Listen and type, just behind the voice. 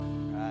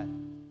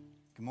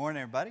Good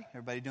morning, everybody.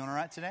 Everybody doing all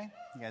right today?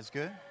 You guys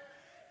good?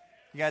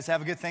 You guys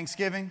have a good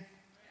Thanksgiving?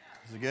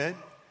 Is it good?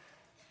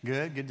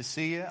 Good. Good to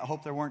see you. I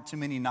hope there weren't too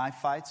many knife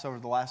fights over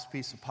the last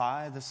piece of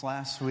pie this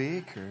last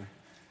week, or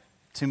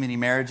too many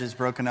marriages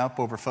broken up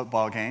over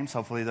football games.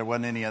 Hopefully there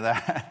wasn't any of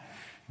that.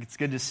 It's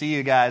good to see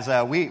you guys.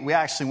 We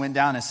actually went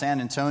down to San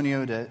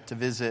Antonio to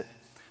visit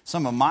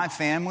some of my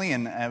family,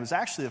 and it was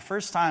actually the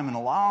first time in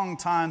a long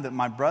time that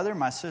my brother,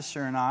 my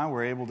sister, and I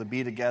were able to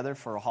be together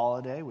for a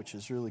holiday, which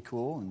is really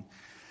cool. And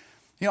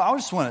I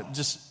just want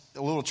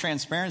a little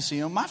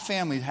transparency. My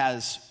family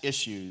has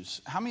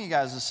issues. How many of you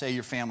guys would say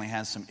your family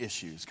has some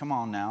issues? Come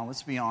on now,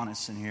 let's be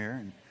honest in here.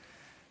 And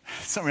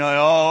some of you are like,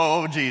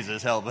 oh,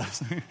 Jesus, help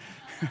us.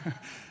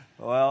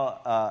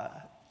 Well,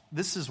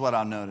 this is what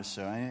I noticed.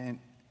 So in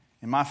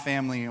my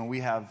family, we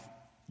have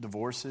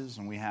divorces,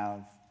 and we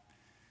have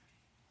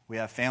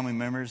family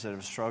members that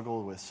have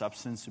struggled with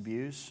substance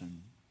abuse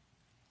and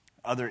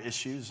other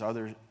issues,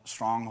 other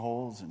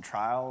strongholds and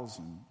trials,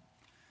 and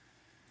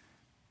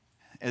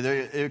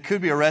it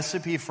could be a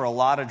recipe for a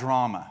lot of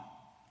drama.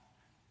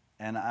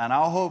 And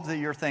I'll hope that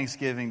your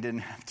Thanksgiving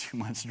didn't have too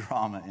much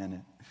drama in it.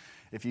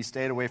 If you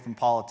stayed away from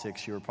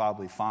politics, you were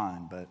probably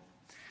fine.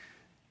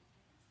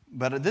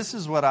 But this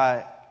is what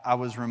I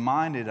was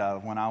reminded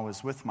of when I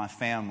was with my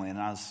family, and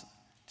I was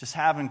just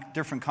having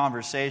different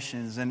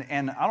conversations.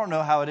 And I don't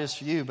know how it is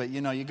for you, but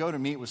you go to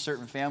meet with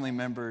certain family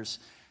members,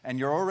 and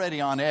you're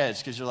already on edge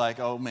because you're like,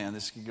 oh man,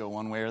 this could go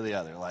one way or the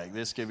other. Like,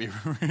 this could be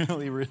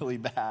really, really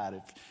bad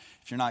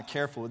if you're not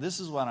careful. This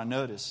is what I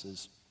noticed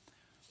is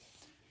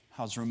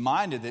I was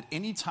reminded that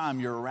anytime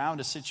you're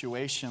around a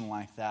situation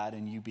like that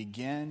and you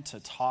begin to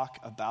talk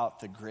about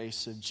the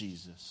grace of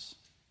Jesus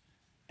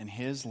and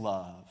His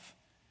love,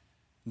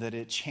 that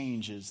it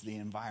changes the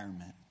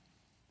environment.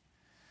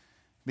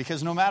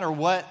 Because no matter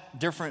what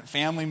different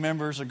family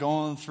members are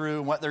going through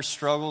and what their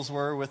struggles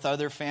were with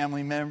other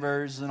family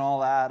members and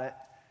all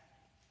that,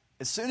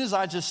 as soon as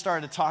I just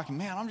started talking,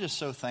 man, I'm just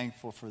so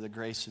thankful for the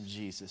grace of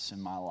Jesus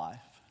in my life.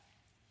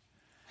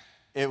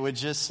 It would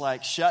just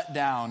shut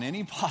down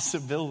any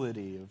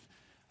possibility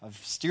of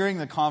steering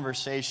the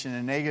conversation in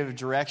a negative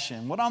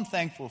direction. What I'm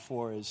thankful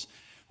for is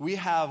we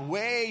have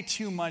way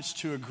too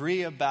much to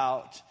agree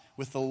about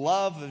with the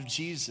love of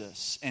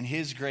Jesus and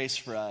His grace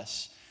for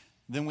us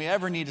than we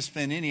ever need to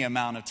spend any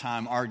amount of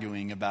time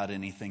arguing about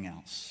anything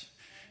else.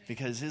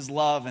 Because His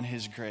love and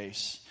His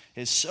grace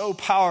is so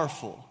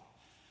powerful.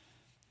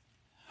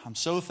 I'm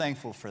so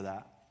thankful for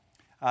that.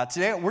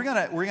 Today we're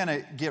gonna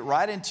get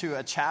right into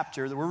a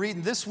chapter that we're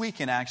reading this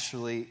weekend,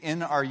 actually,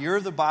 in our Year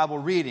of the Bible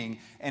reading,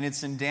 and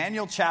it's in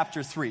Daniel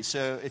chapter 3.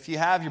 So if you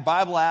have your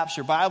Bible apps,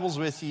 your Bibles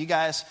with you, you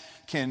guys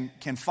can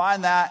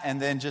find that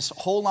and then just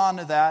hold on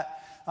to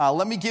that.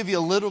 Let me give you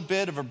a little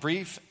bit of a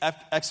brief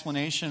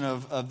explanation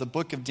of the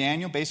book of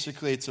Daniel.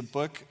 Basically, it's a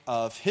book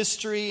of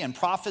history and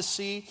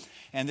prophecy,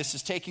 and this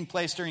is taking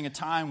place during a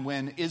time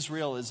when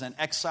Israel is in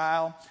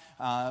exile,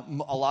 a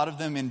lot of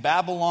them in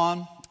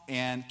Babylon.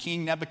 And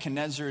King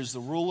Nebuchadnezzar is the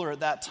ruler at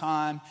that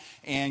time.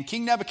 And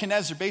King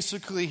Nebuchadnezzar,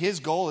 basically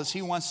his goal is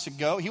he wants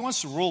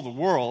to rule the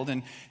world.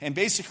 And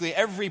basically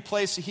every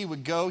place that he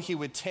would go, he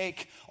would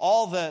take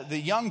all the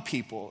young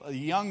people, the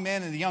young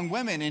men and the young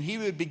women, and he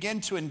would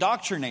begin to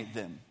indoctrinate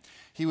them.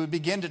 He would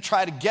begin to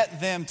try to get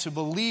them to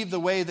believe the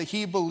way that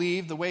he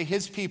believed, the way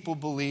his people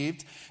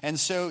believed. And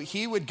so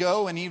he would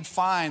go and he'd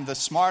find the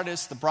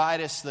smartest, the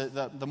brightest,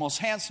 the most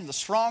handsome, the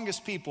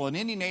strongest people in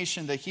any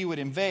nation that he would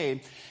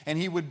invade. And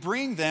he would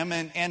bring them,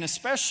 and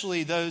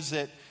especially those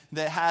that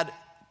had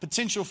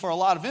potential for a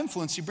lot of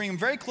influence, he'd bring them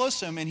very close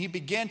to him, and he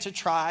began to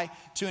try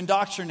to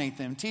indoctrinate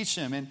them, teach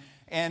them.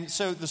 And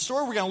so the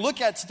story we're going to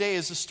look at today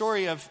is the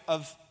story of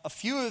a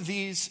few of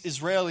these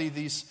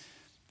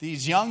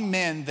these young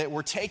men that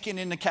were taken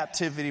into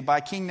captivity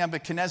by King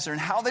Nebuchadnezzar and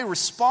how they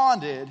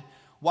responded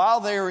while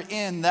they were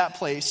in that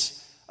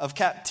place of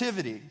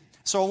captivity.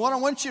 So what I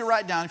want you to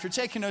write down, if you're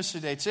taking notes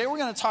today we're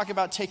going to talk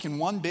about taking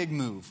one big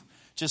move.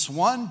 Just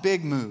one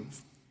big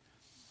move.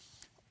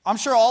 I'm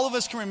sure all of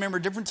us can remember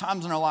different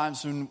times in our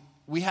lives when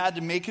we had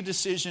to make a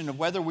decision of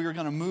whether we were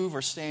going to move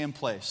or stay in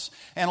place.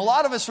 And a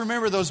lot of us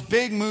remember those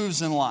big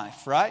moves in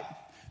life, right?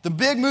 The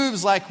big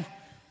moves like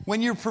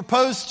when you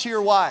proposed to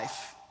your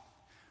wife,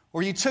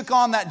 or you took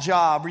on that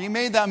job, or you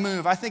made that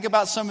move. I think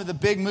about some of the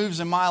big moves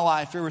in my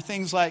life. There were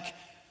things like,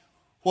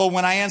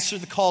 when I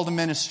answered the call to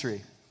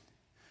ministry,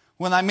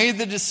 when I made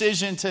the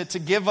decision to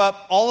give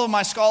up all of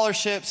my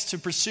scholarships to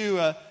pursue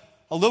a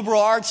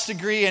liberal arts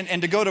degree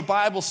and to go to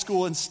Bible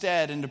school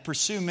instead and to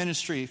pursue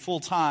ministry full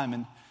time.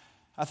 And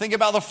I think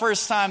about the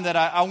first time that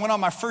I went on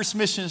my first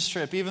missions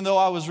trip, even though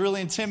I was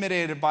really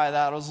intimidated by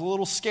that. I was a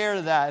little scared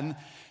of that.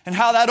 And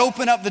how that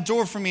opened up the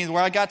door for me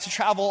where I got to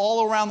travel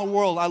all around the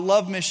world. I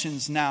love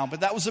missions now,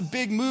 but that was a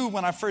big move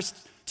when I first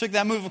took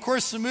that move. Of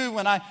course, the move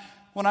when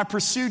I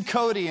pursued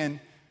Cody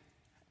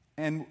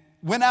and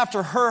went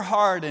after her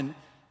heart, and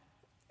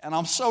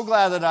I'm so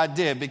glad that I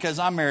did, because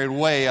I'm married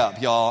way up,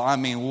 y'all. I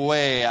mean,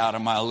 way out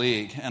of my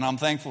league, and I'm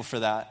thankful for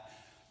that.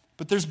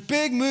 But there's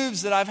big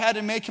moves that I've had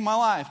to make in my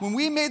life. When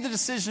we made the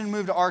decision to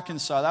move to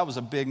Arkansas, that was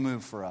a big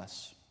move for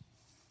us.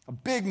 A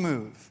big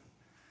move.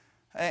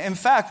 In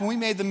fact, when we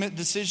made the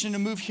decision to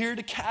move here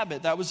to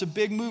Cabot, that was a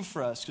big move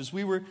for us because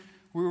we were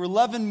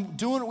loving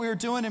doing what we were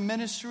doing in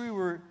ministry.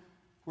 We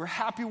were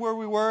happy where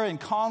we were in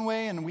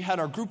Conway, and we had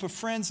our group of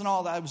friends and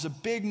all that. It was a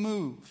big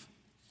move.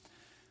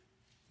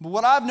 But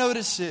what I've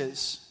noticed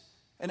is,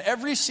 in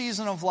every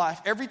season of life,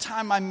 every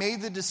time I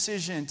made the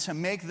decision to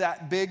make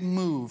that big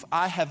move,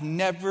 I have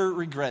never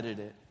regretted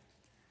it.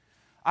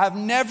 I've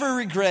never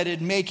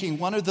regretted making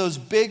one of those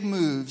big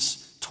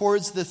moves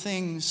towards the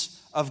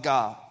things of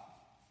God.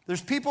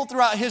 There's people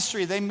throughout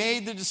history, they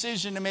made the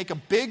decision to make a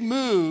big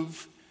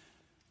move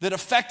that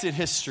affected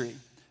history.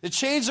 It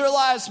changed their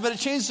lives, but it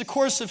changed the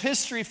course of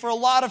history for a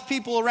lot of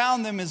people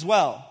around them as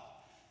well.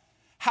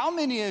 How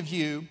many of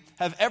you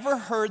have ever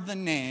heard the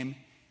name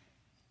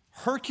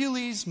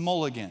Hercules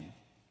Mulligan?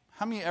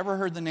 How many ever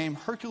heard the name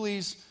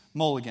Hercules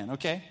Mulligan?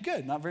 Okay,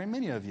 good. Not very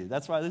many of you.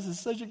 That's why this is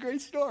such a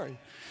great story.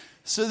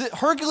 So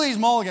Hercules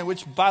Mulligan,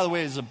 which, by the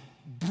way, is a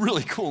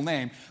really cool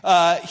name,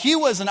 he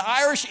was an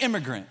Irish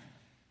immigrant.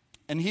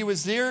 And he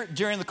was there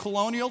during the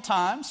colonial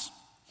times.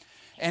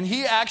 And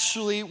he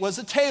actually was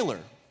a tailor.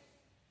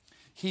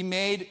 He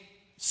made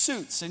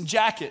suits and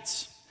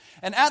jackets.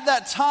 And at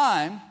that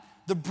time,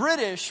 the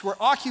British were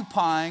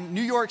occupying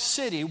New York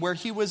City where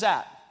he was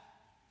at.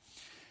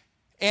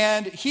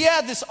 And he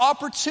had this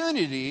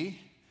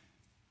opportunity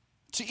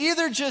to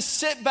either just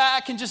sit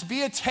back and just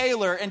be a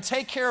tailor and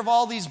take care of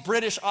all these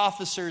British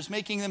officers,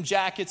 making them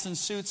jackets and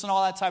suits and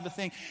all that type of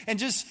thing, and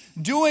just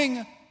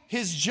doing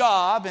his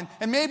job,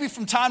 and maybe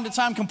from time to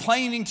time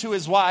complaining to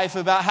his wife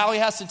about how he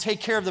has to take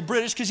care of the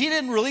British because he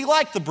didn't really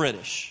like the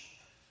British.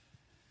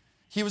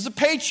 He was a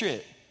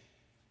patriot.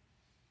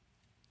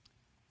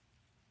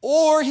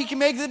 Or he can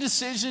make the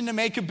decision to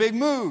make a big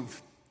move.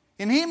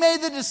 And he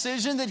made the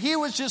decision that he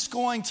was just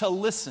going to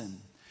listen.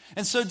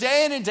 And so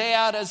day in and day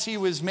out, as he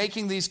was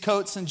making these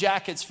coats and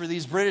jackets for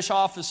these British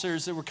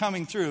officers that were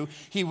coming through,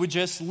 he would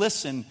just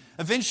listen.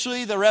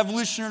 Eventually, the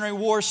Revolutionary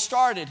War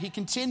started. He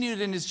continued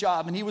in his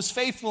job, and he was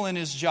faithful in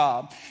his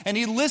job. And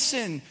he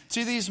listened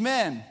to these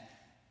men.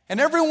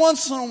 And every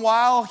once in a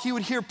while, he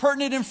would hear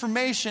pertinent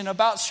information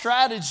about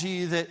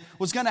strategy that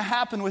was going to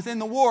happen within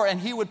the war,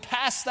 and he would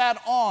pass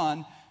that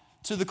on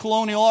to the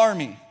colonial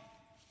army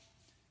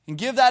and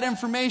give that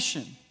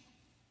information.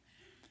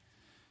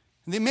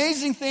 And the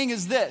amazing thing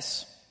is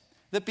this,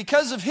 that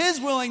because of his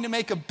willing to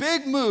make a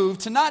big move,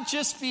 to not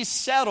just be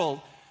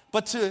settled,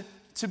 but to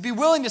be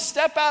willing to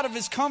step out of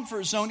his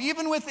comfort zone,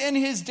 even within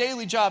his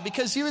daily job,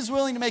 because he was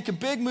willing to make a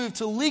big move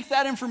to leak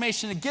that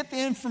information, to get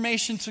the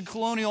information to the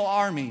colonial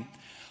army.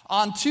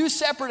 On 2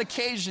 separate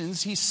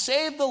occasions, he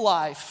saved the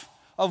life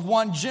of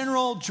one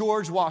General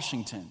George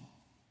Washington,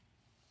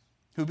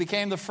 who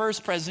became the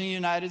first president of the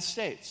United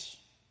States.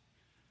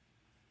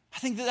 I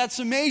think that that's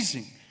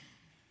amazing.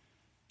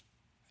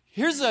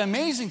 Here's the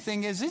amazing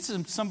thing is, it's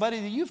somebody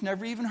that you've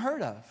never even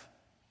heard of.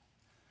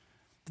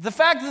 But the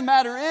fact of the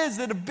matter is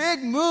that a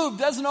big move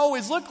doesn't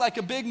always look like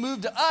a big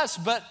move to us,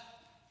 but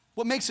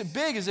what makes it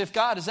big is if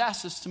God has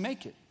asked us to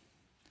make it.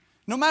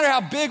 No matter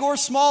how big or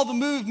small the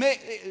move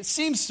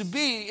seems to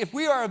be, if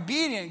we are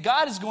obedient,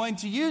 God is going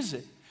to use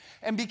it.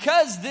 And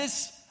because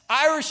this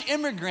Irish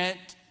immigrant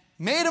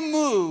made a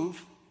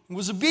move, and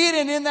was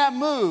obedient in that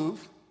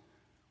move,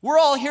 we're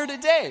all here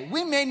today.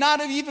 We may not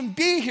have even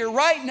be here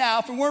right now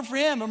if it weren't for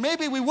him. Or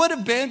maybe we would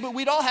have been, but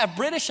we'd all have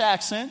British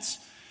accents.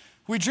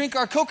 We drink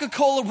our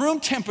Coca-Cola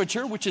room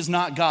temperature, which is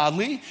not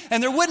godly.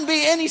 And there wouldn't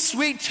be any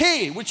sweet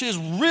tea, which is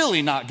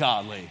really not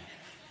godly.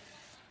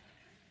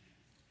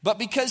 But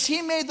because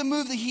he made the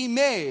move that he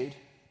made,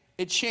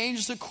 it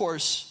changed the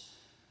course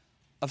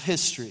of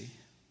history.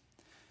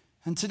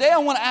 And today I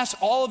want to ask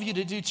all of you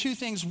to do 2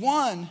 things.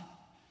 One,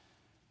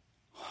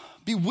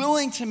 be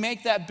willing to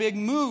make that big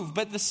move.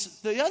 But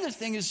the other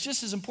thing is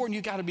just as important.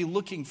 You've got to be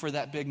looking for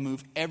that big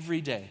move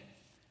every day.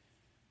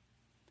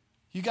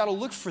 You got to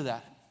look for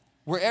that.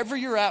 Wherever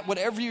you're at,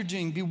 whatever you're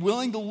doing, be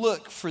willing to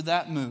look for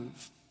that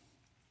move.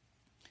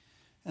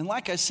 And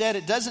like I said,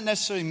 it doesn't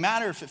necessarily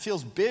matter if it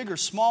feels big or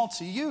small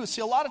to you.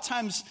 See, a lot of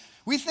times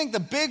we think the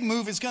big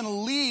move is going to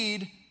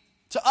lead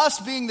to us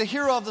being the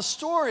hero of the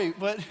story.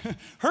 But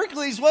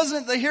Hercules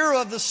wasn't the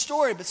hero of the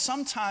story. But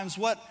sometimes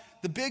what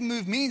the big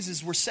move means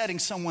is we're setting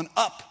someone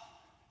up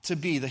to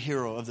be the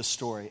hero of the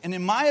story. And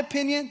in my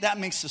opinion, that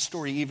makes the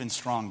story even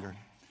stronger.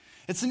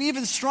 It's an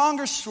even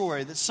stronger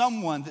story that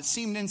someone that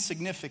seemed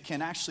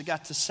insignificant actually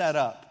got to set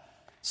up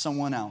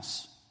someone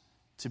else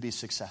to be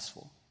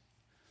successful.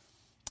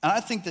 And I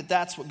think that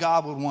that's what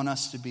God would want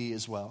us to be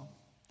as well.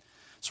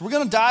 So we're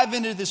going to dive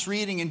into this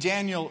reading in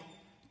Daniel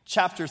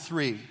chapter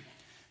 3.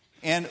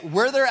 And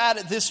where they're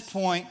at this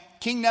point,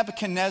 King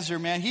Nebuchadnezzar,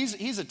 man,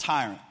 he's a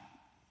tyrant.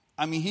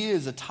 I mean, he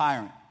is a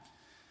tyrant.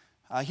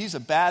 He's a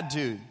bad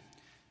dude.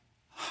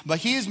 But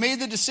he has made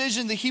the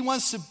decision that he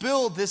wants to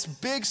build this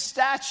big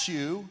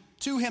statue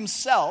to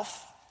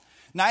himself,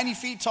 90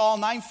 feet tall,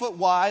 9 foot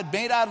wide,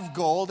 made out of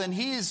gold. And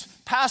he has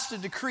passed a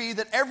decree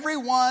that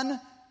everyone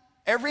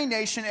every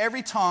nation,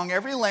 every tongue,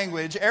 every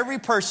language, every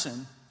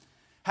person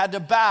had to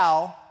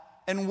bow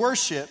and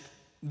worship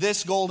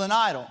this golden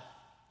idol.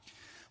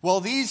 Well,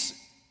 these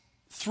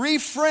three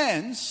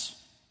friends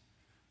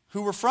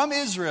who were from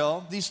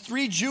Israel, these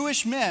three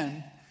Jewish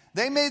men,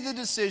 they made the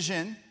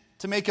decision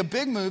to make a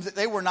big move that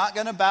they were not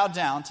going to bow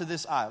down to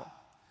this idol,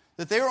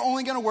 that they were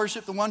only going to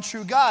worship the one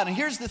true God. And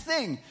here's the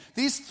thing,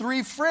 these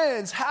three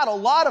friends had a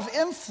lot of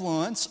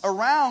influence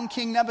around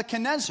King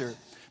Nebuchadnezzar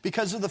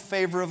because of the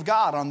favor of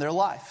God on their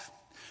life,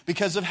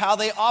 because of how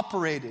they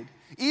operated.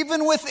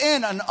 Even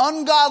within an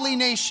ungodly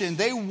nation,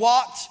 they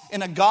walked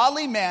in a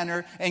godly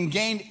manner and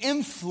gained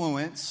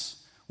influence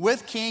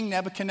with King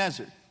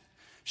Nebuchadnezzar.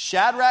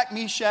 Shadrach,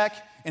 Meshach,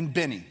 and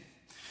Abednego.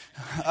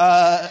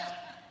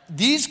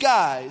 These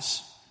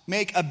guys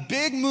make a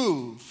big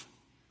move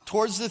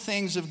towards the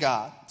things of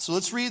God. So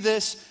let's read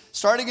this,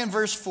 starting in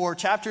verse 4,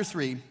 chapter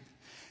 3.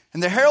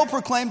 And the herald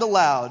proclaimed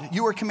aloud,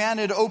 "You are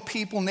commanded, O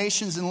people,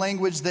 nations, and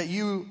language, that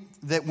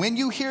when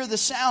you hear the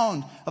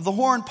sound of the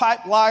horn,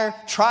 pipe, lyre,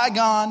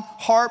 trigon,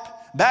 harp,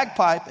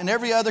 bagpipe, and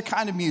every other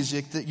kind of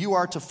music, that you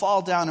are to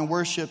fall down and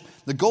worship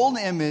the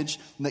golden image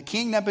that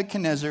King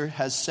Nebuchadnezzar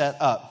has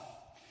set up.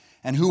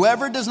 And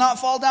whoever does not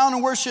fall down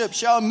and worship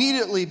shall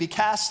immediately be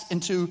cast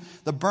into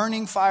the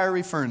burning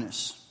fiery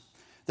furnace."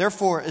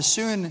 Therefore, as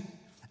soon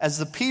as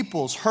the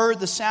peoples heard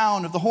the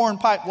sound of the horn,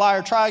 pipe,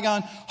 lyre,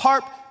 trigon,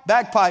 harp,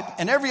 bagpipe,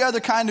 and every other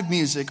kind of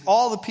music,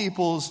 all the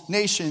peoples,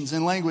 nations,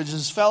 and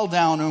languages fell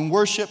down and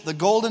worshiped the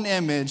golden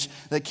image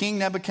that King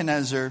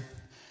Nebuchadnezzar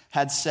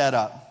had set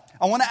up.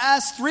 I want to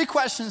ask 3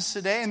 questions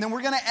today, and then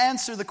we're going to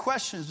answer the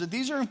questions. But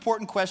these are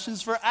important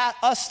questions for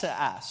us to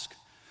ask.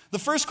 The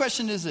first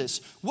question is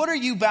this: what are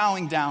you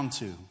bowing down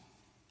to?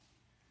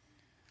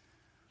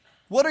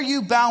 What are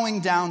you bowing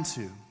down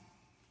to?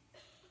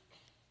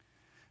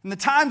 In the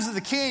times of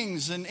the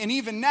kings, and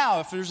even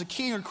now, if there's a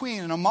king or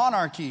queen in a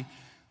monarchy,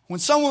 when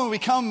someone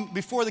would come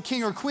before the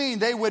king or queen,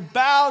 they would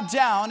bow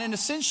down, and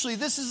essentially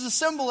this is a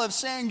symbol of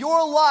saying,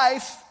 your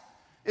life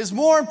is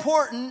more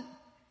important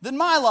than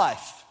my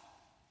life.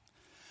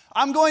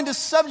 I'm going to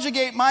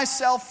subjugate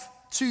myself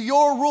to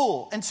your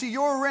rule and to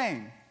your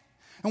reign.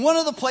 And one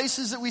of the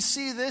places that we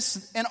see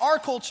this in our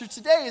culture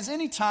today is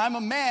anytime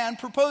a man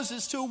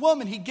proposes to a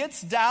woman, he gets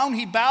down,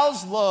 he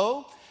bows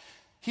low,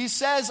 he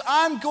says,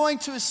 I'm going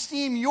to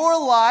esteem your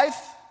life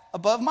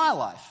above my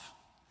life.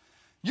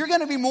 You're going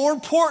to be more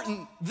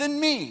important than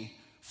me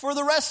for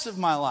the rest of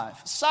my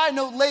life. Side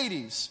note,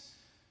 ladies,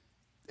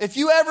 if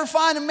you ever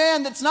find a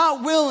man that's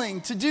not willing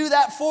to do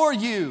that for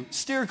you,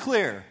 steer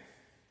clear.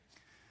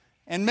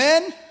 And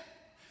men,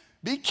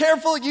 be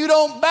careful you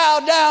don't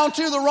bow down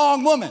to the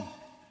wrong woman,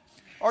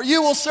 or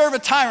you will serve a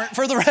tyrant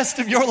for the rest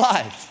of your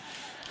life.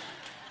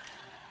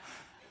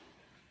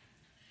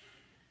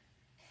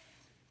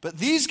 But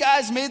these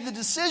guys made the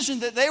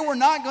decision that they were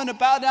not going to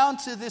bow down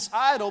to this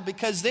idol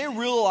because they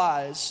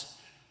realized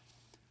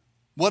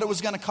what it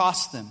was going to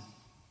cost them.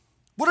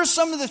 What are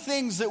some of the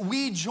things that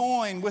we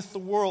join with the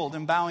world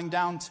in bowing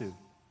down to?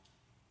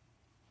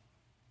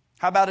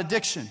 How about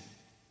addiction?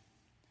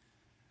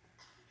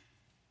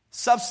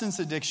 Substance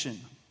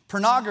addiction,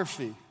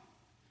 pornography.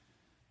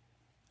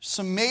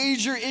 Some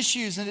major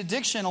issues in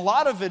addiction. A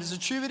lot of it is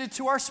attributed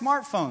to our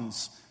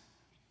smartphones.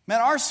 Man,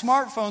 our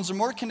smartphones are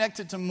more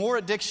connected to more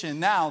addiction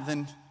now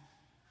than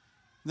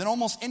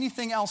almost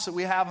anything else that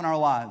we have in our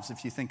lives,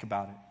 if you think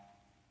about it.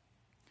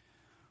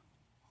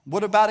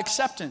 What about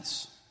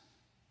acceptance?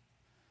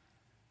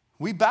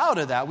 We bow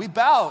to that. We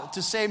bow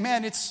to say,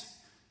 man, it's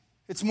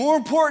more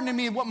important to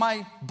me what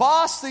my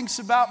boss thinks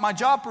about my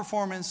job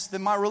performance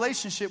than my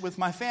relationship with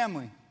my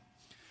family.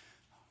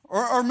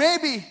 Or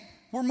maybe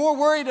we're more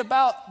worried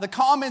about the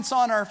comments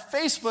on our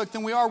Facebook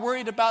than we are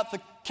worried about the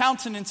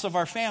countenance of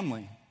our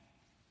family.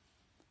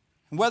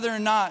 And whether or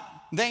not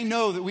they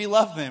know that we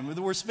love them, or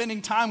that we're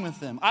spending time with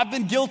them. I've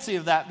been guilty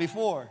of that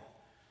before.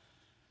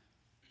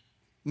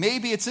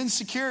 Maybe it's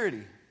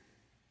insecurity.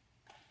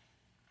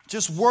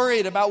 Just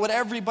worried about what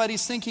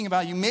everybody's thinking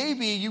about you.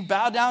 Maybe you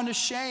bow down to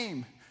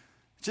shame.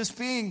 Just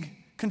being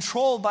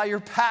controlled by your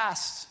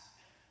past.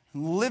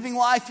 Living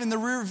life in the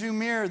rearview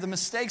mirror. The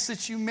mistakes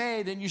that you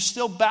made and you're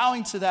still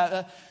bowing to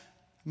that.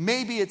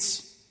 Maybe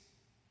it's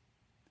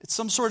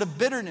some sort of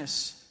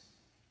bitterness.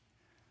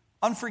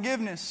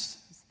 Unforgiveness.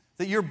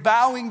 That you're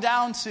bowing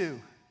down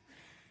to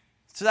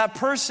that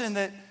person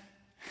that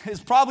is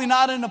probably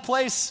not in a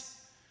place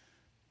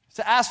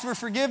to ask for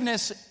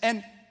forgiveness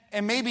and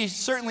maybe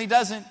certainly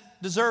doesn't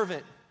deserve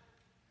it.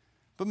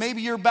 But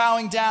maybe you're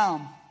bowing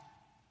down.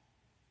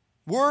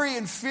 Worry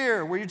and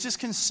fear, where you're just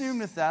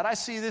consumed with that. I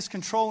see this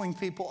controlling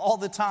people all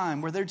the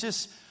time, where they're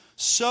just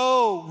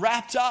so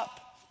wrapped up.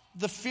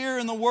 The fear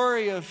and the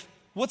worry of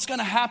what's going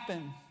to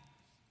happen.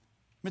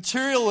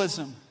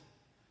 Materialism.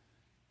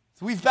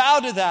 We've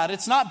bowed to that.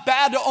 It's not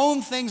bad to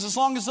own things as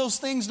long as those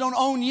things don't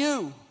own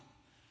you.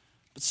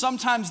 But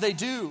sometimes they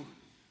do.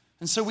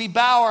 And so we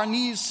bow our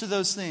knees to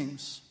those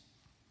things.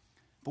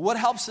 But what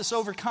helps us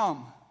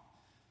overcome?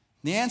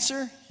 The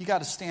answer, you got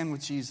to stand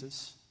with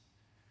Jesus.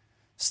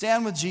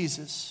 Stand with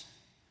Jesus.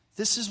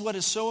 This is what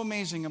is so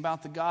amazing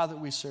about the God that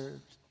we serve.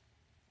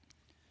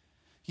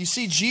 You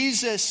see,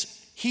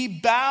 Jesus, he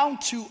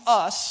bowed to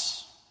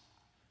us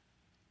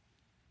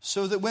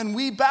so that when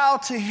we bow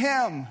to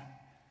him,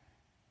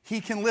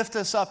 he can lift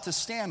us up to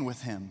stand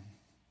with him.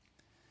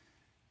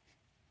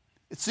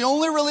 It's the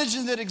only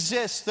religion that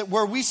exists that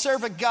where we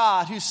serve a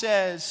God who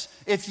says,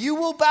 if you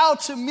will bow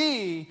to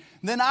me,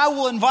 then I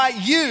will invite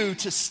you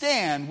to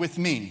stand with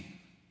me.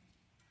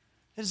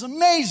 It is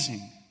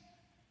amazing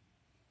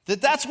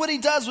that that's what he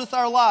does with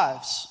our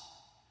lives.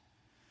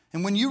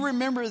 And when you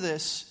remember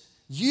this,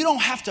 you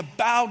don't have to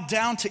bow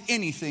down to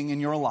anything in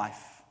your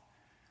life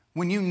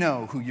when you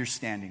know who you're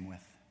standing with.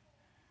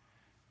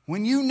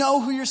 When you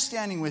know who you're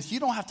standing with, you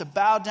don't have to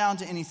bow down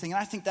to anything.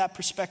 And I think that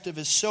perspective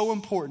is so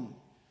important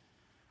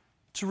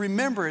to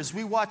remember as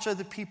we watch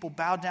other people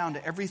bow down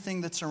to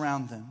everything that's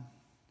around them.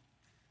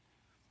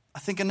 I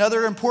think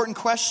another important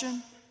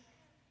question,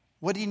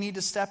 what do you need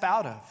to step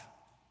out of?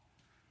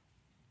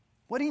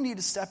 What do you need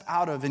to step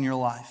out of in your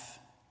life?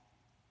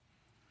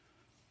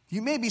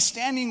 You may be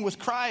standing with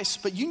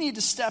Christ, but you need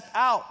to step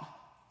out.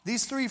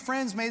 These three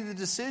friends made the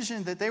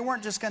decision that they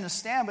weren't just going to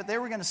stand, but they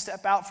were going to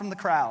step out from the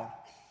crowd.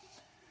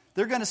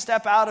 They're going to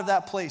step out of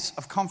that place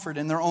of comfort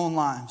in their own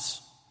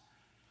lives.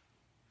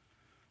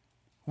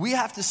 We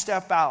have to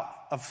step out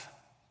of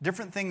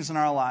different things in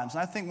our lives.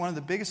 And I think one of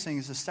the biggest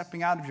things is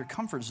stepping out of your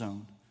comfort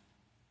zone.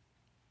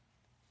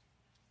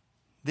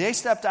 They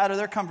stepped out of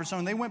their comfort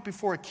zone. They went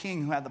before a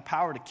king who had the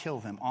power to kill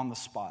them on the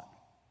spot.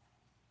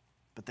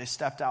 But they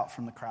stepped out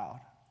from the crowd.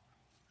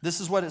 This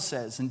is what it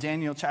says in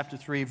Daniel chapter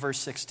 3, verse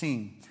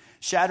 16.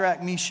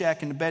 Shadrach,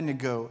 Meshach, and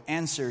Abednego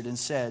answered and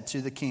said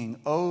to the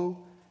king, O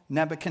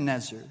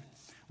Nebuchadnezzar,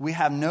 we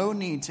have no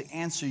need to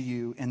answer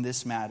you in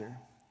this matter.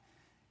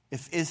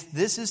 If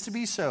this is to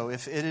be so,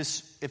 if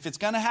it's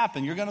going to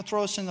happen, you're going to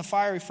throw us in the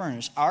fiery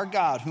furnace. Our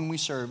God, whom we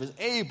serve, is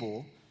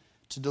able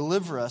to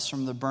deliver us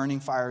from the burning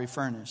fiery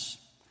furnace.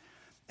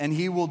 And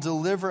he will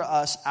deliver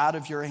us out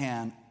of your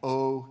hand,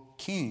 O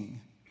king.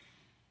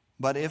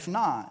 But if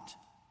not,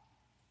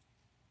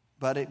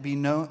 let it be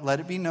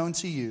known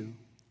to you,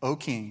 O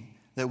king,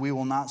 that we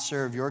will not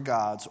serve your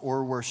gods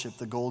or worship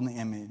the golden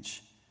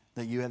image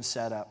that you have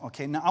set up.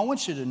 Okay, now I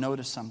want you to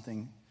notice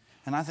something.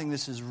 And I think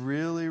this is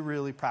really,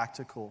 really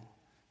practical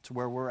to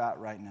where we're at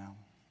right now.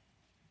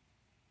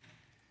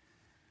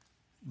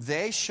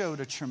 They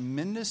showed a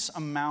tremendous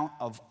amount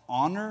of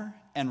honor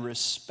and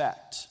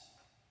respect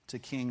to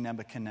King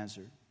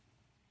Nebuchadnezzar,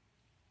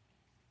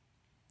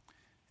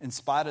 in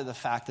spite of the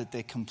fact that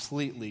they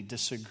completely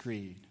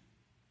disagreed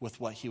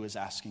with what he was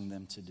asking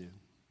them to do.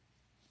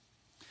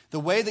 The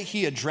way that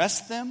he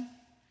addressed them,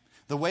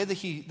 the way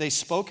that they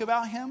spoke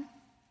about him,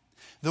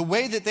 the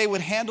way that they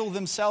would handle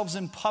themselves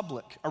in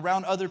public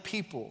around other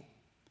people,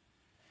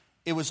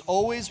 it was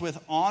always with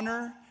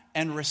honor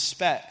and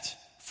respect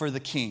for the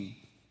king,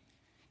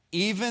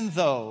 even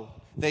though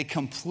they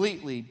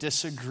completely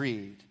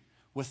disagreed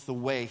with the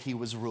way he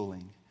was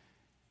ruling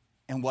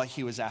and what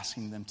he was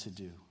asking them to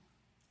do.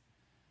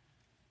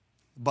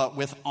 But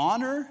with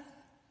honor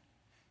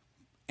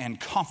and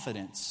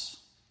confidence,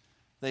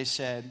 they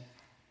said,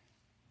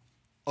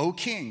 O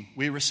king,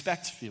 we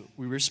respect you.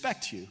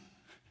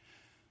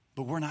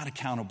 But we're not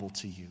accountable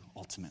to you,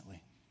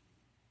 ultimately.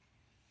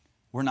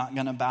 We're not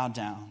going to bow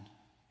down.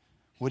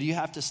 What do you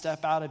have to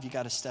step out of? You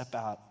got to step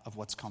out of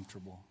what's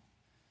comfortable.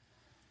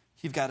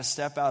 You've got to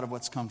step out of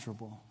what's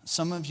comfortable.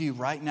 Some of you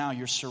right now,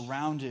 you're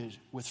surrounded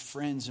with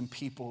friends and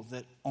people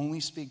that only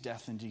speak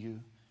death into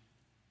you.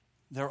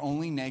 They're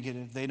only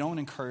negative. They don't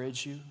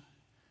encourage you.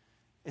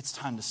 It's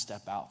time to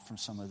step out from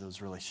some of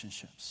those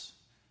relationships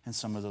and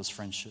some of those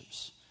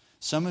friendships.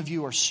 Some of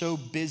you are so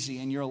busy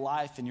in your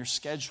life and your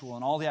schedule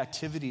and all the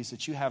activities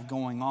that you have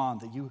going on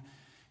that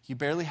you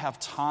barely have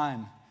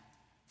time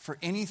for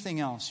anything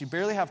else. You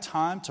barely have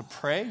time to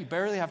pray. You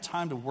barely have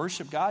time to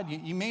worship God.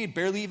 You may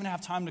barely even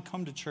have time to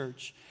come to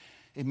church.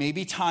 It may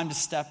be time to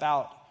step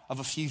out of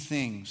a few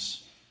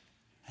things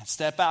and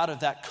step out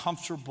of that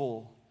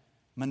comfortable,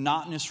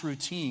 monotonous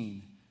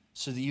routine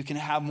so that you can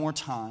have more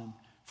time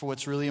for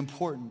what's really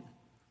important.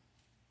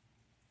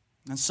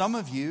 And some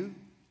of you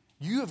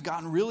have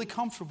gotten really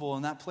comfortable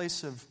in that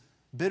place of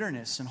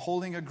bitterness and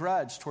holding a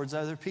grudge towards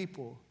other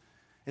people.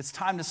 It's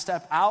time to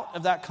step out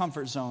of that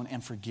comfort zone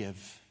and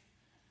forgive.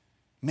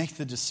 Make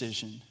the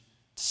decision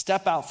to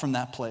step out from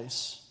that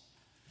place.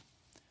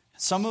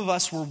 Some of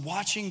us were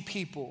watching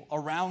people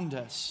around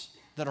us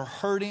that are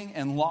hurting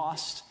and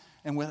lost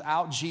and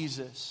without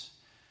Jesus.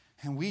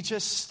 And we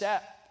just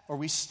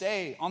we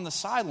stay on the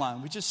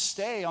sideline. We just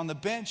stay on the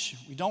bench.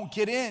 We don't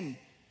get in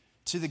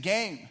to the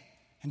game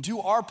and do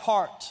our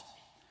part.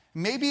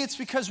 Maybe it's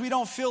because we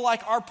don't feel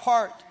like our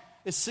part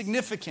is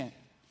significant,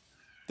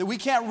 that we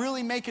can't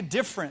really make a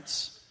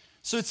difference.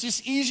 So it's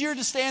just easier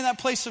to stay in that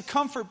place of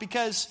comfort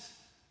because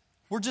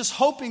we're just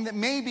hoping that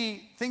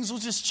maybe things will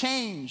just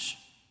change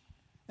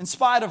in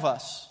spite of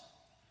us.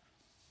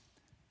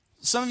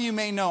 Some of you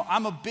may know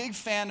I'm a big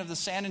fan of the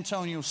San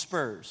Antonio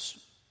Spurs.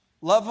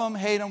 Love them,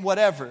 hate them,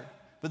 whatever.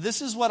 But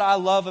this is what I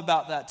love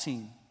about that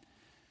team.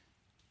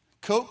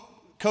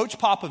 Coach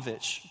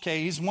Popovich,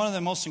 okay, he's one of the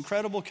most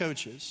incredible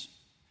coaches.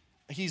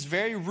 He's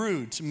very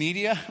rude to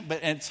media,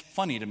 but it's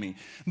funny to me.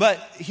 But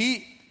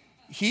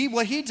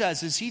what he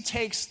does is he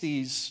takes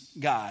these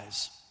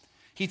guys.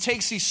 He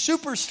takes these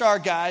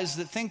superstar guys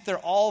that think they're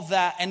all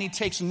that, and he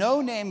takes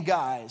no-name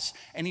guys,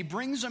 and he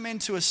brings them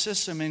into a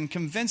system and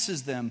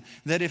convinces them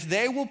that if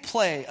they will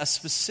play a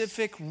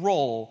specific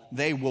role,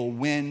 they will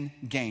win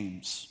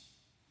games.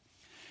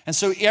 And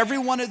so every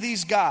one of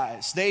these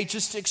guys, they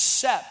just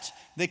accept.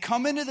 They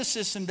come into the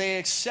system, they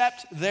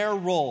accept their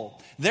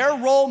role. Their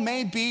role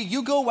may be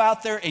you go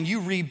out there and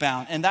you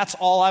rebound, and that's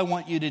all I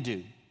want you to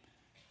do.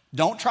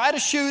 Don't try to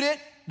shoot it.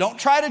 Don't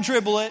try to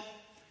dribble it.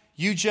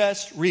 You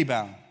just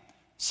rebound.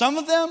 Some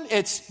of them,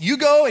 it's you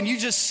go and you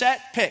just set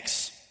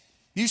picks.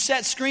 You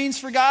set screens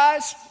for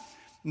guys,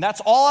 and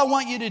that's all I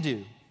want you to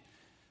do.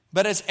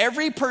 But as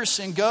every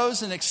person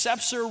goes and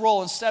accepts their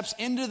role and steps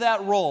into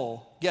that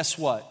role, guess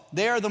what?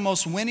 They are the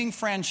most winning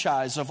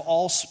franchise of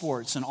all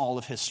sports in all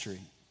of history.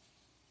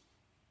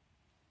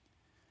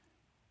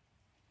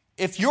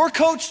 If your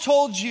coach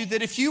told you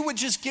that if you would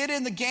just get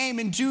in the game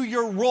and do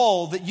your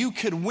role, that you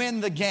could win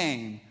the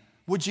game,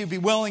 would you be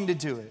willing to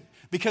do it?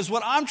 Because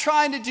what I'm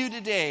trying to do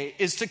today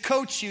is to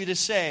coach you to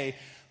say,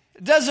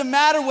 it doesn't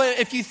matter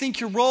if you think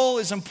your role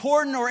is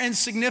important or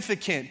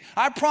insignificant.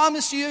 I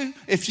promise you,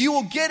 if you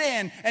will get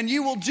in and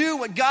you will do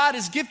what God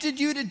has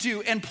gifted you to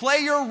do and play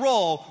your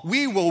role,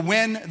 we will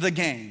win the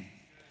game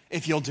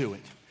if you'll do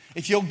it.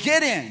 If you'll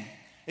get in,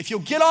 if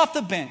you'll get off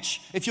the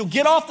bench, if you'll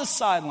get off the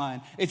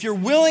sideline, if you're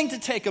willing to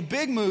take a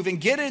big move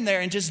and get in there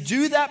and just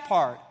do that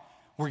part,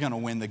 we're going to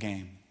win the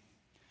game.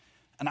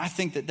 And I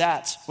think that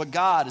that's what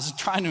God is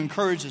trying to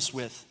encourage us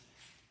with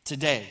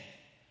today.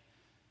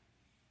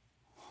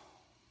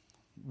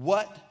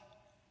 What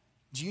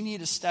do you need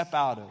to step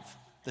out of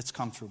that's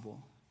comfortable?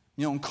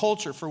 You know, in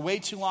culture, for way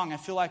too long, I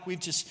feel like we've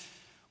just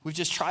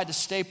tried to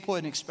stay put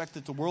and expect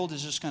that the world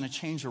is just going to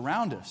change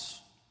around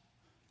us.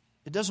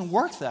 It doesn't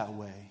work that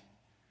way.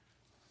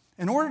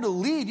 In order to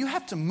lead, you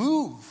have to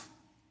move.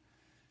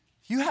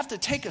 You have to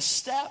take a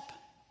step.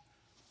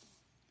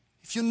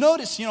 If you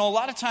notice, a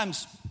lot of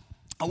times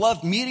I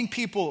love meeting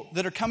people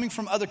that are coming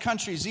from other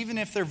countries, even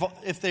if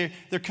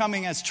they're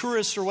coming as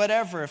tourists or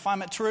whatever. If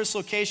I'm at tourist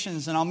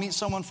locations and I'll meet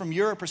someone from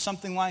Europe or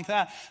something like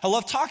that, I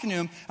love talking to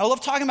them. I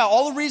love talking about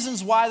all the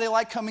reasons why they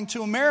like coming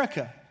to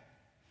America.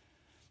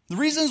 The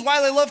reasons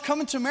why they love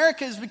coming to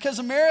America is because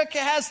America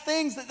has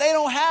things that they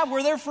don't have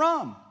where they're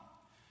from.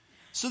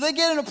 So they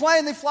get in a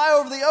plane, they fly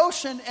over the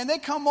ocean, and they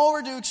come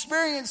over to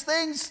experience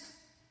things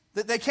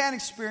that they can't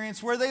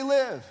experience where they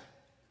live.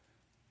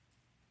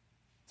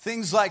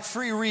 Things like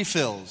free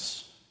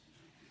refills,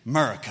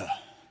 America.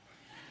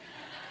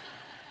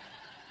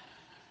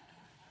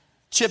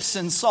 Chips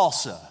and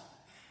salsa,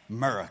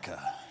 America.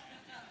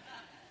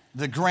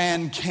 The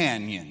Grand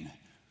Canyon,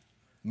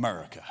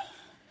 America.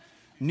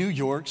 New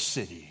York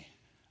City,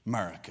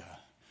 America.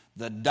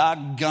 The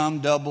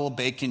doggum double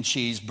bacon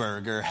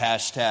cheeseburger,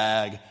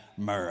 hashtag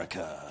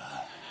America.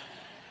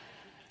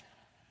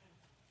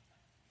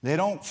 They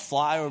don't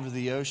fly over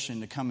the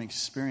ocean to come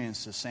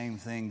experience the same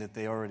thing that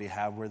they already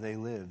have where they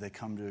live. They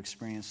come to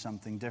experience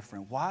something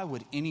different. Why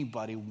would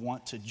anybody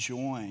want to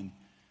join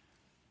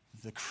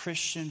the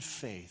Christian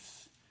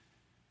faith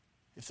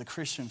if the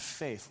Christian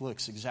faith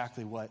looks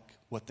exactly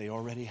what they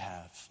already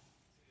have?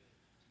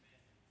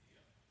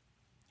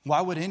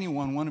 Why would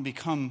anyone want to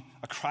become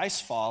a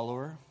Christ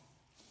follower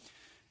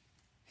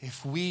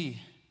if we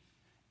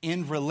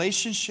end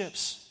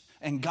relationships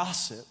and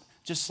gossip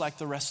just like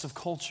the rest of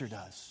culture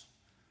does?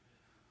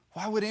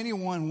 Why would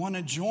anyone want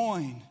to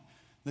join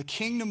the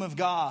kingdom of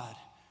God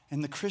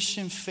and the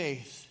Christian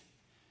faith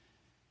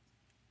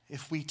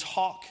if we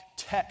talk,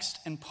 text,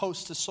 and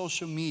post to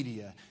social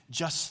media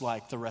just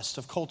like the rest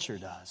of culture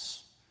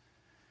does?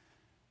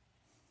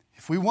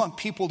 If we want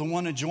people to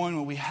want to join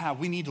what we have,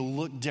 we need to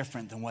look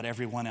different than what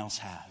everyone else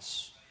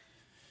has.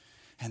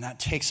 And that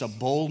takes a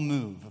bold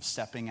move of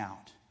stepping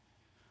out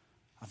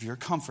of your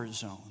comfort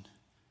zone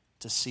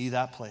to see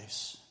that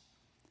place.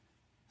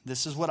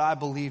 This is what I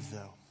believe,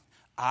 though.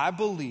 I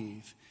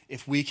believe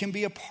if we can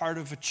be a part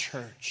of a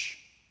church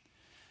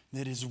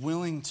that is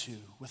willing to,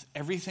 with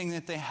everything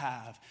that they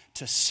have,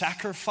 to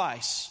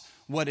sacrifice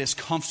what is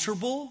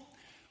comfortable,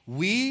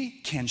 we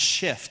can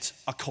shift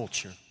a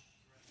culture.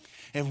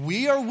 If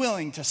we are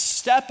willing to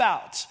step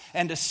out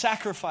and to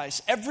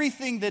sacrifice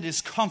everything that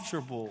is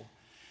comfortable,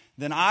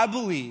 then I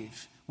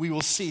believe we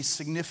will see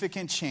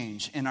significant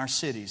change in our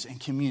cities and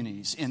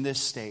communities, in this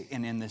state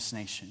and in this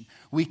nation.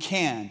 We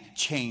can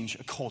change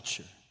a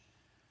culture.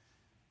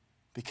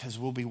 Because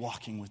we'll be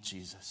walking with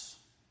Jesus.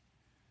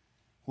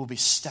 We'll be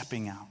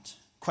stepping out.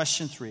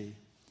 Question 3,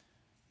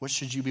 what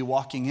should you be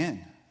walking in?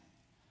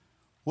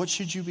 What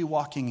should you be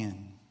walking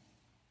in?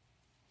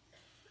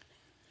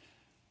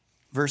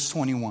 Verse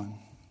 21,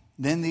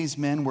 then these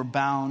men were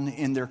bound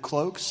in their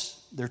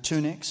cloaks, their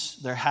tunics,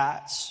 their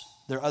hats,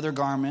 their other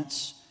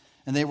garments,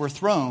 and they were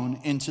thrown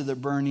into the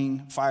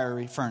burning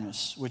fiery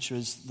furnace, which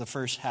was the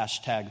first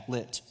hashtag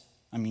lit.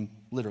 I mean,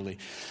 literally.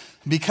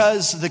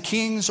 Because the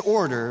king's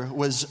order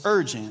was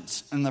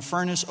urgent and the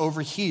furnace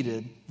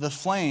overheated, the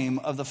flame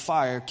of the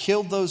fire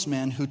killed those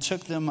men who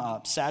took them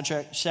up,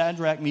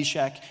 Shadrach,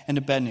 Meshach, and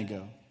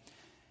Abednego.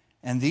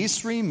 And these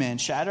three men,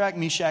 Shadrach,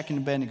 Meshach, and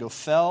Abednego,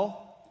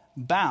 fell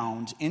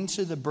bound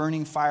into the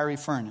burning fiery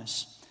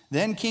furnace.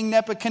 Then King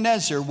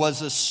Nebuchadnezzar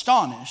was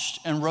astonished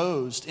and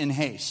rose in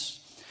haste.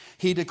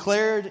 He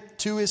declared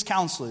to his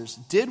counselors,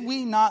 "Did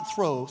we not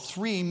throw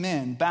 3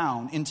 men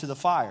bound into the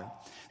fire?"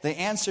 They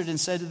answered and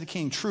said to the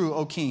king, "True,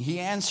 O king." He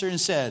answered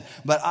and said,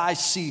 "But I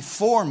see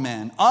 4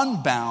 men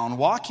unbound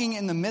walking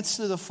in the midst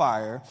of the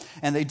fire,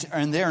 and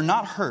they are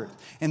not hurt.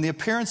 And the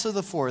appearance of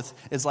the 4th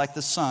is like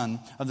the son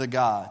of the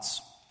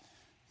gods."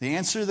 The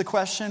answer to the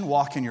question,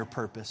 walk in your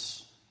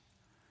purpose.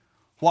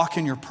 Walk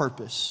in your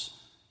purpose.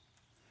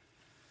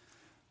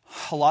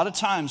 A lot of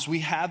times we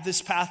have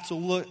this path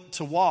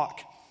to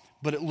walk,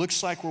 but it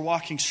looks like we're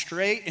walking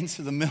straight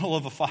into the middle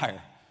of a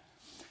fire.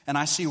 And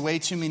I see way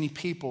too many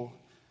people,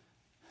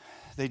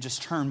 they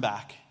just turn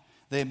back.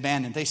 They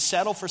abandon. They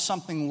settle for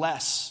something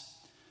less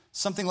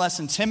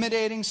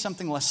intimidating,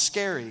 something less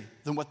scary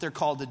than what they're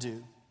called to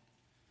do.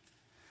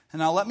 And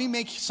now let me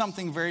make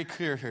something very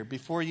clear here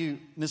before you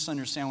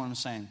misunderstand what I'm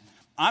saying.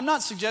 I'm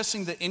not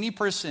suggesting that any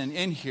person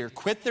in here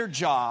quit their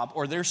job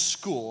or their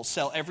school,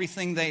 sell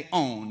everything they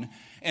own,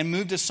 and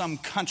move to some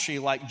country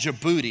like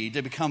Djibouti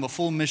to become a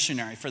full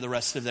missionary for the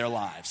rest of their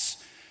lives.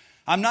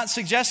 I'm not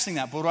suggesting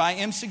that, but what I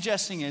am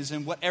suggesting is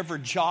in whatever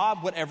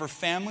job, whatever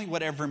family,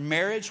 whatever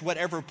marriage,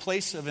 whatever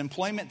place of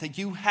employment that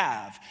you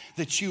have,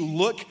 that you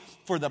look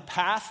for the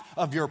path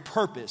of your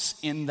purpose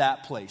in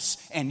that place,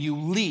 and you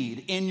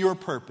lead in your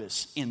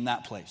purpose in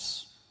that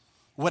place.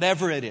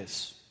 Whatever it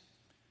is,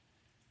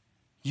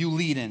 you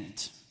lead in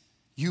it.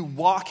 You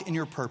walk in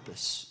your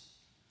purpose.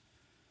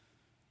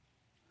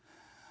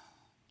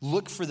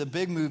 Look for the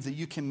big move that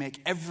you can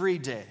make every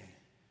day.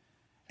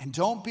 And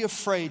don't be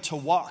afraid to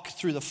walk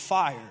through the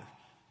fire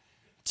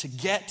to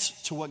get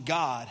to what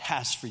God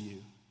has for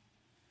you.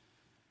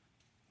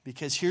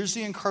 Because here's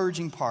the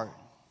encouraging part.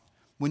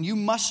 When you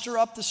muster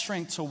up the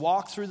strength to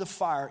walk through the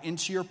fire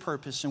into your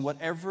purpose in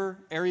whatever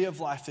area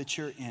of life that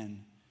you're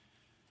in,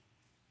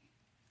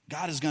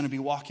 God is going to be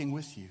walking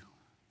with you.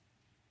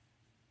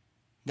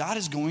 God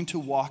is going to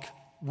walk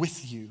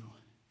with you.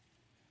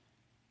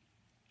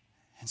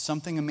 And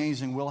something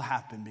amazing will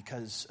happen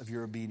because of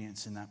your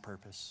obedience in that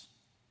purpose.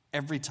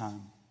 Every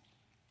time.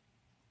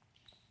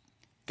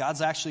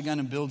 God's actually going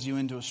to build you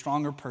into a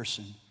stronger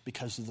person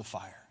because of the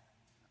fire.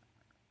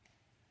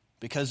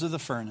 Because of the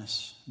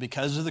furnace,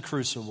 because of the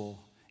crucible,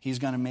 He's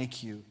going to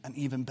make you an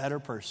even better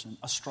person,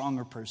 a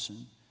stronger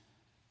person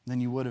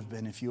than you would have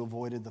been if you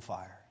avoided the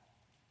fire.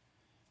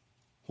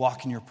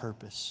 Walk in your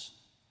purpose.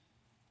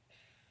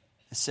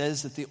 It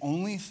says that the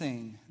only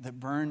thing that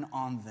burned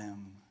on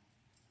them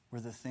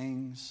were the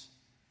things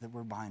that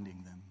were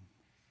binding them.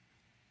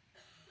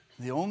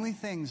 The only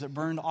things that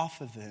burned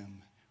off of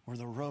them were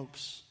the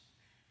ropes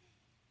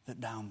that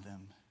bound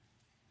them.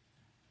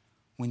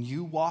 When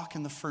you walk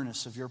in the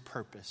furnace of your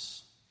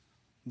purpose,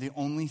 the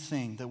only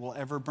thing that will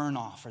ever burn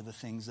off are the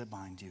things that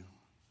bind you.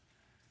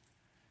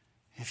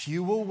 If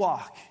you will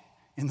walk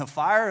in the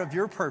fire of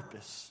your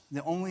purpose,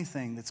 the only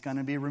thing that's going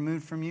to be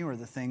removed from you are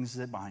the things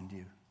that bind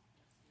you.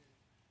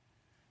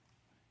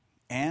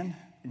 And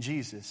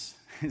Jesus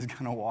is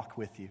going to walk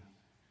with you.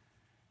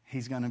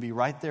 He's going to be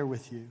right there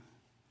with you.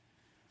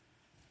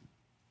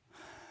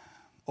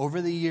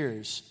 Over the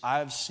years,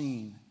 I've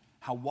seen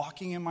how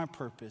walking in my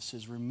purpose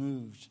has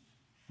removed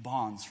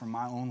bonds from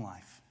my own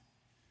life.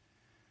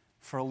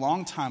 For a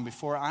long time,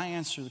 before I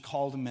answered the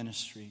call to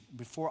ministry,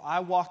 before I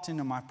walked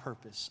into my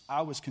purpose,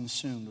 I was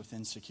consumed with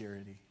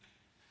insecurity,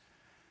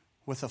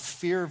 with a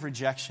fear of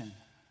rejection.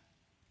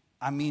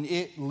 I mean,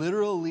 it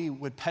literally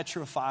would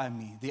petrify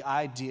me, the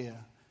idea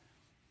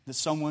that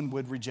someone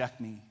would reject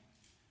me.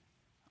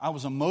 I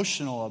was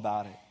emotional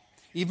about it.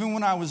 Even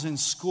when I was in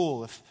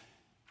school, if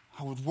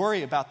I would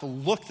worry about the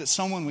look that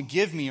someone would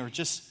give me, or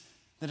just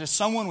that if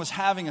someone was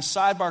having a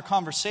sidebar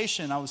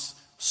conversation, I was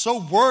so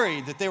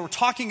worried that they were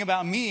talking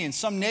about me in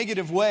some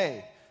negative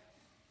way.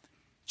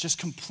 Just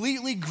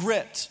completely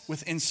gripped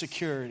with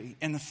insecurity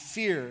and the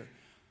fear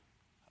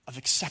of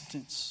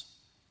acceptance,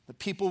 that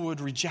people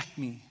would reject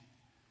me.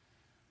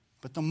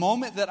 But the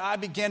moment that I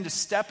began to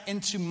step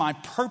into my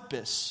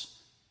purpose,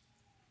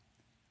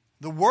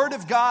 the Word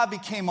of God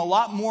became a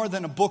lot more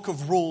than a book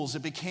of rules.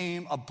 It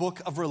became a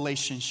book of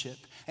relationship.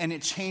 And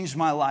it changed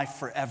my life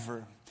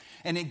forever.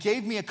 And it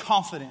gave me a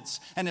confidence.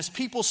 And as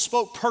people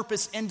spoke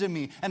purpose into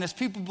me, and as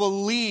people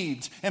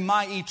believed in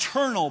my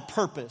eternal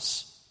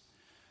purpose,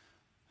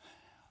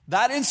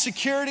 that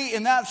insecurity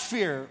and that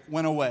fear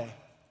went away.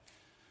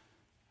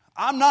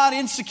 I'm not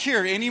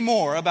insecure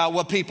anymore about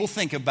what people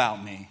think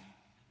about me.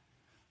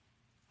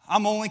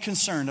 I'm only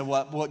concerned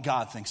about what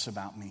God thinks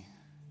about me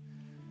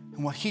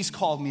and what He's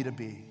called me to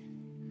be.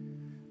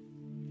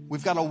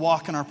 We've got to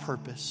walk in our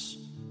purpose.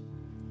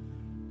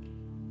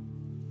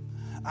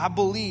 I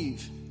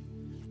believe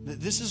that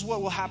this is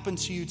what will happen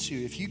to you too.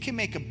 If you can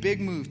make a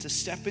big move to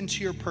step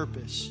into your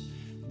purpose,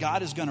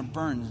 God is going to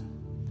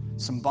burn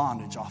some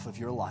bondage off of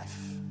your life.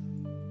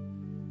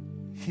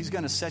 He's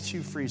going to set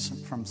you free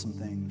from some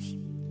things.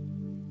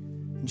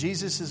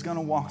 Jesus is going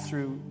to walk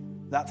through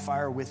that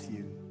fire with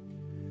you.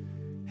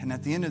 And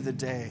at the end of the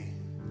day,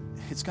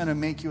 it's going to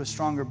make you a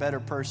stronger, better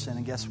person.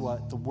 And guess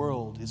what? The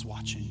world is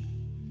watching.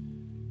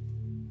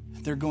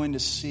 They're going to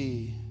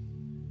see.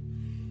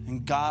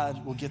 And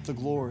God will get the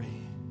glory.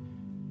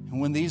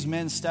 And when these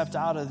men stepped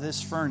out of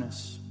this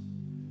furnace,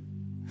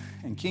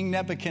 and King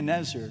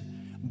Nebuchadnezzar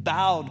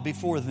bowed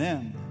before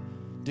them,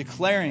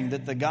 declaring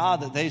that the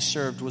God that they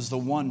served was the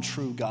one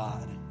true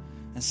God,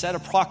 and said a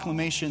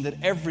proclamation that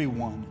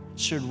everyone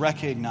should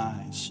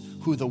recognize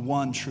who the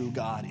one true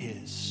God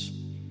is.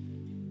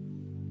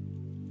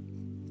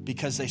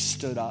 Because they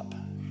stood up,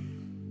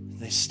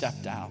 they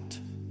stepped out,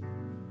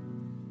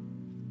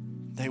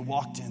 they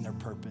walked in their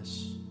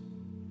purpose.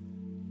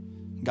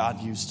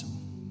 God used them.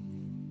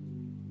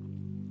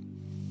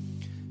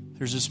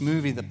 There's this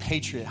movie, The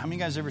Patriot. How many of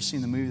you guys ever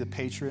seen the movie The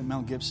Patriot?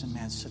 Mel Gibson,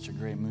 man, it's such a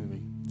great movie.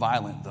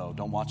 Violent though,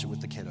 don't watch it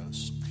with the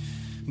kiddos.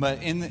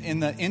 But in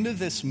the end of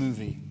this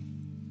movie,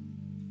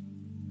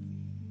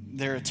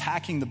 they're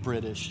attacking the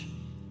British,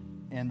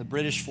 and the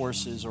British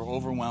forces are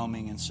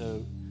overwhelming, and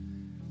so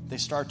they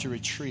start to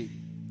retreat.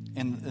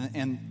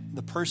 And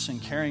the person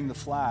carrying the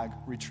flag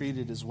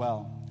retreated as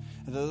well.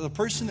 The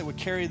person that would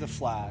carry the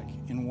flag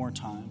in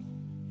wartime,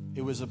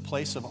 it was a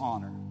place of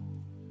honor.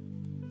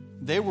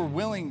 They were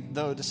willing,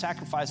 though, to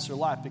sacrifice their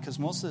life because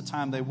most of the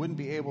time they wouldn't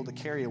be able to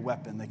carry a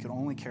weapon. They could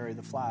only carry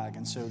the flag.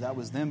 And so that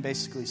was them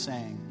basically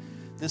saying,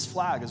 this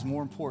flag is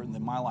more important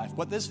than my life.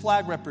 What this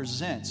flag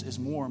represents is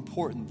more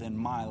important than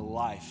my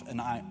life,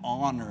 and I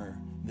honor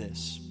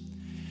this.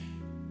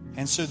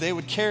 And so they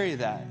would carry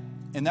that,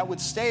 and that would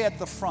stay at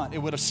the front. It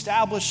would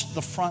establish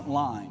the front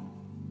line.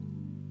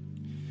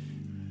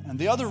 And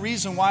the other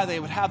reason why they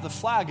would have the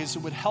flag is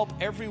it would help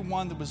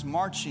everyone that was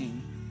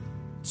marching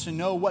to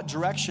know what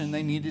direction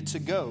they needed to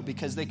go,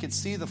 because they could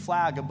see the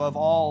flag above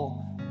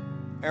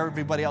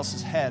everybody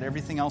else's head,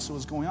 everything else that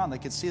was going on. They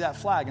could see that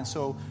flag, and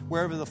so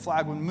wherever the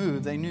flag would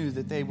move, they knew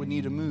that they would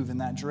need to move in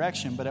that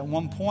direction. But at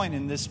one point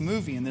in this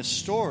movie, in this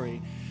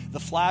story, the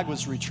flag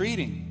was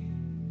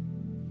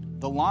retreating.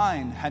 The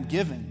line had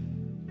given.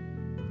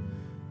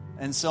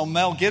 And so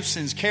Mel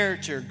Gibson's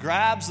character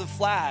grabs the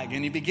flag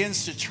and he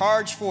begins to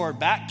charge forward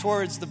back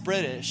towards the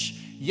British,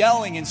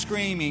 yelling and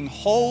screaming,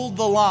 "Hold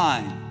the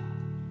line.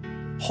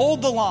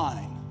 Hold the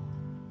line.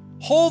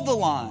 Hold the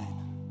line."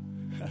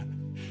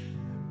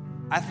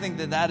 I think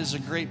that is a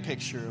great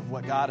picture of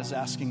what God is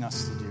asking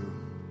us to do.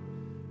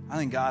 I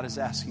think God is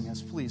asking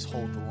us, please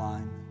hold the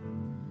line.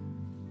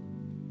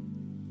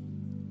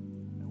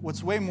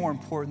 What's way more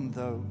important,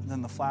 though,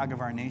 than the flag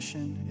of our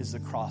nation is the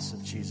cross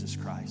of Jesus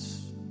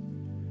Christ.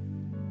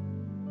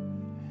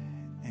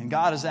 And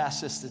God has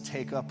asked us to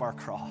take up our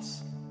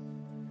cross.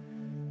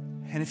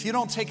 And if you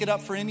don't take it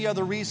up for any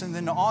other reason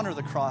than to honor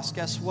the cross,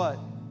 guess what?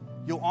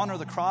 You'll honor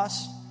the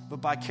cross,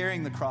 but by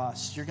carrying the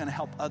cross, you're going to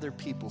help other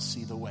people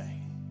see the way.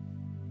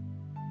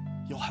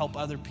 You'll help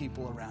other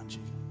people around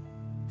you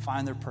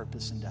find their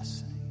purpose and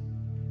destiny.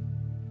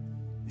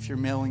 If you're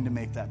willing to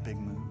make that big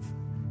move.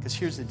 Because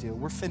here's the deal.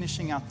 We're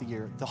finishing out the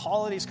year. The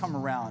holidays come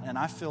around, and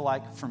I feel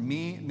like for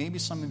me, maybe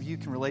some of you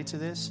can relate to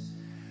this.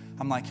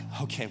 I'm like,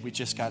 okay, we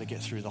just got to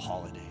get through the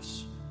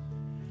holidays.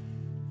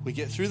 We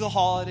get through the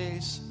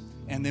holidays,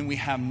 and then we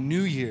have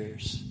New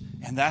Year's,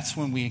 and that's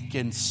when we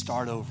can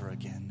start over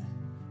again.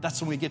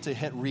 That's when we get to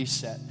hit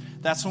reset.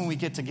 That's when we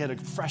get to get a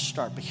fresh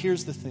start. But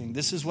here's the thing.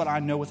 This is what I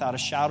know without a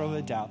shadow of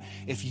a doubt.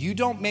 If you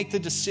don't make the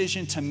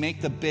decision to make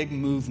the big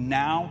move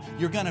now,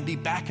 you're going to be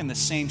back in the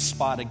same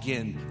spot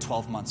again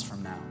 12 months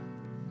from now.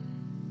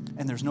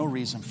 And there's no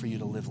reason for you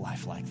to live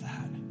life like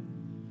that.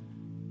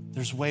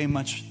 There's way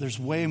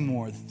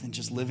more than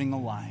just living a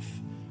life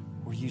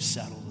where you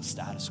settle the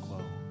status quo.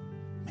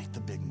 Make the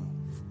big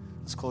move.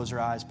 Let's close our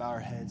eyes, bow our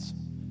heads.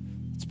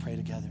 Let's pray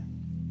together.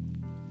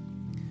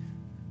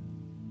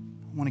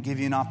 I want to give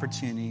you an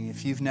opportunity.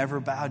 If you've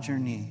never bowed your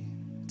knee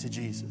to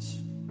Jesus,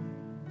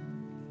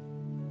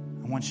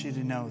 I want you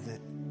to know that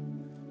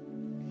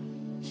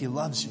He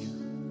loves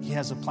you. He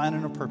has a plan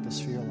and a purpose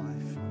for your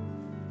life.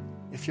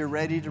 If you're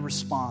ready to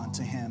respond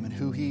to Him and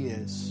who He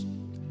is,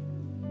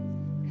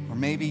 or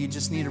maybe you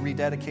just need to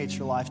rededicate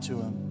your life to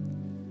Him,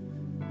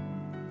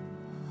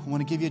 I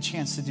want to give you a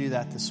chance to do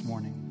that this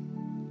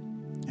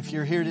morning. If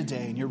you're here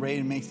today and you're ready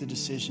to make the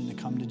decision to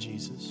come to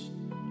Jesus,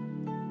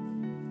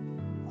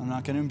 I'm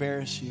not going to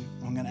embarrass you.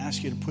 I'm going to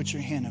ask you to put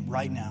your hand up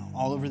right now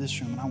all over this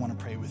room, and I want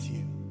to pray with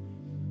you.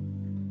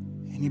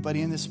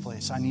 Anybody in this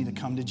place, I need to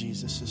come to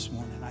Jesus this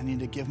morning. I need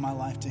to give my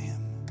life to Him.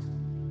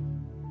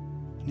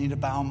 I need to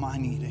bow my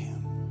knee to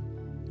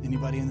Him.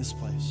 Anybody in this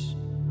place?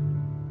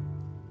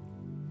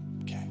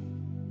 Okay.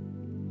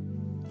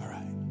 All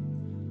right.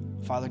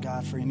 Father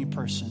God, for any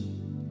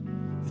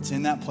person that's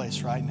in that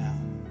place right now,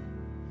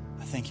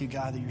 I thank you,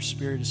 God, that your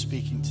Spirit is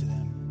speaking to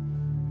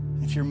them.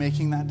 If you're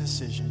making that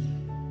decision,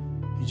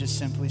 you just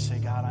simply say,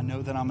 God, I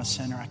know that I'm a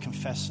sinner. I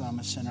confess that I'm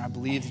a sinner. I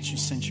believe that you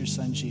sent your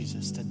Son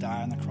Jesus to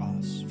die on the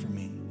cross for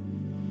me.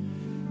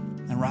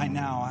 And right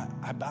now,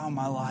 I bow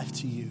my life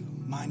to you,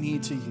 my knee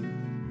to you,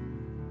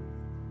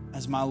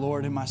 as my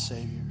Lord and my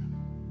Savior.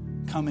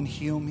 Come and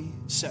heal me,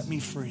 set me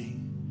free.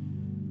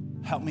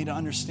 Help me to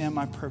understand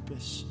my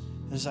purpose.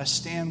 As I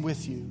stand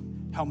with you,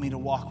 help me to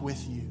walk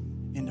with you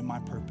into my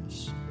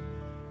purpose.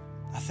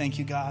 I thank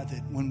you, God,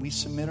 that when we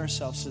submit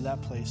ourselves to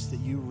that place,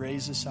 that you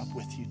raise us up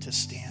with you to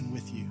stand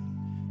with you.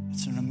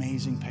 It's an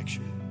amazing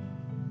picture.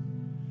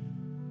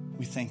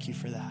 We thank you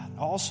for that.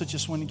 I also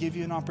just want to give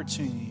you an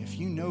opportunity. If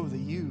you know that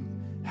you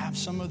have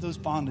some of those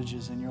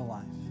bondages in your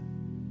life,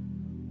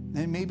 and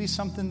it may be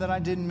something that I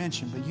didn't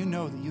mention, but you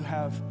know that you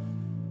have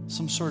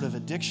some sort of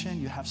addiction,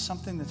 you have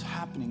something that's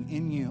happening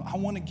in you, I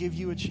want to give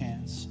you a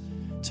chance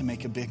to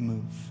make a big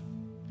move,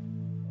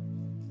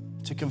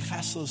 to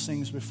confess those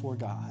things before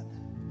God.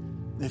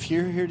 If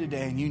you're here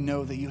today and you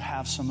know that you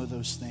have some of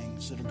those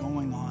things that are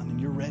going on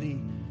and you're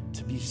ready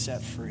to be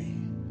set free,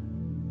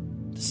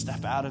 to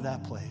step out of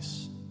that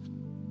place,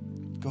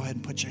 go ahead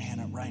and put your hand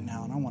up right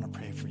now, and I want to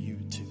pray for you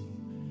too,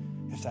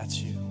 if that's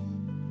you.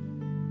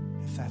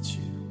 If that's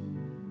you.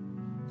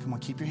 Come on,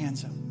 keep your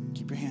hands up.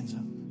 Keep your hands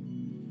up.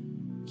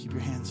 Keep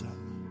your hands up.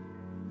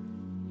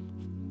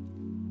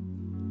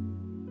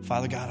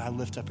 Father God, I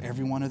lift up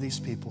every one of these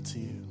people to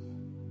you.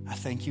 I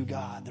thank you,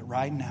 God, that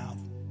right now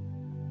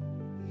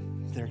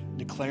they're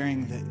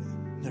declaring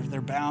that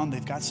they're bound.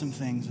 They've got some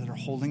things that are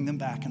holding them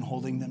back and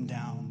holding them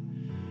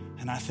down.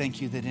 And I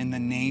thank you that in the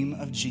name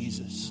of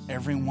Jesus,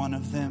 every one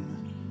of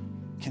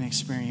them can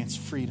experience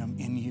freedom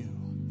in you.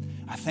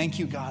 I thank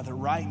you, God, that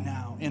right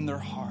now in their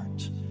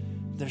heart,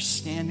 they're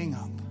standing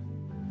up.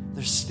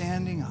 They're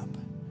standing up.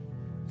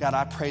 God,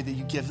 I pray that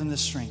you give them the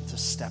strength to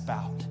step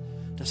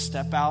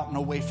out and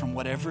away from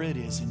whatever it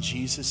is in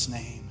Jesus'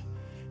 name.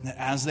 And that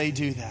as they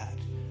do that,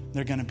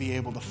 they're going to be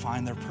able to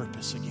find their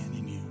purpose again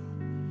in you.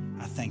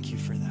 I thank you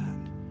for that.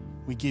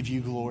 We give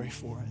you glory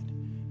for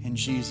it. In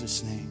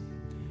Jesus' name,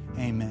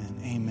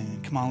 amen.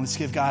 Amen. Come on, let's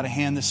give God a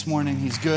hand this morning. He's good.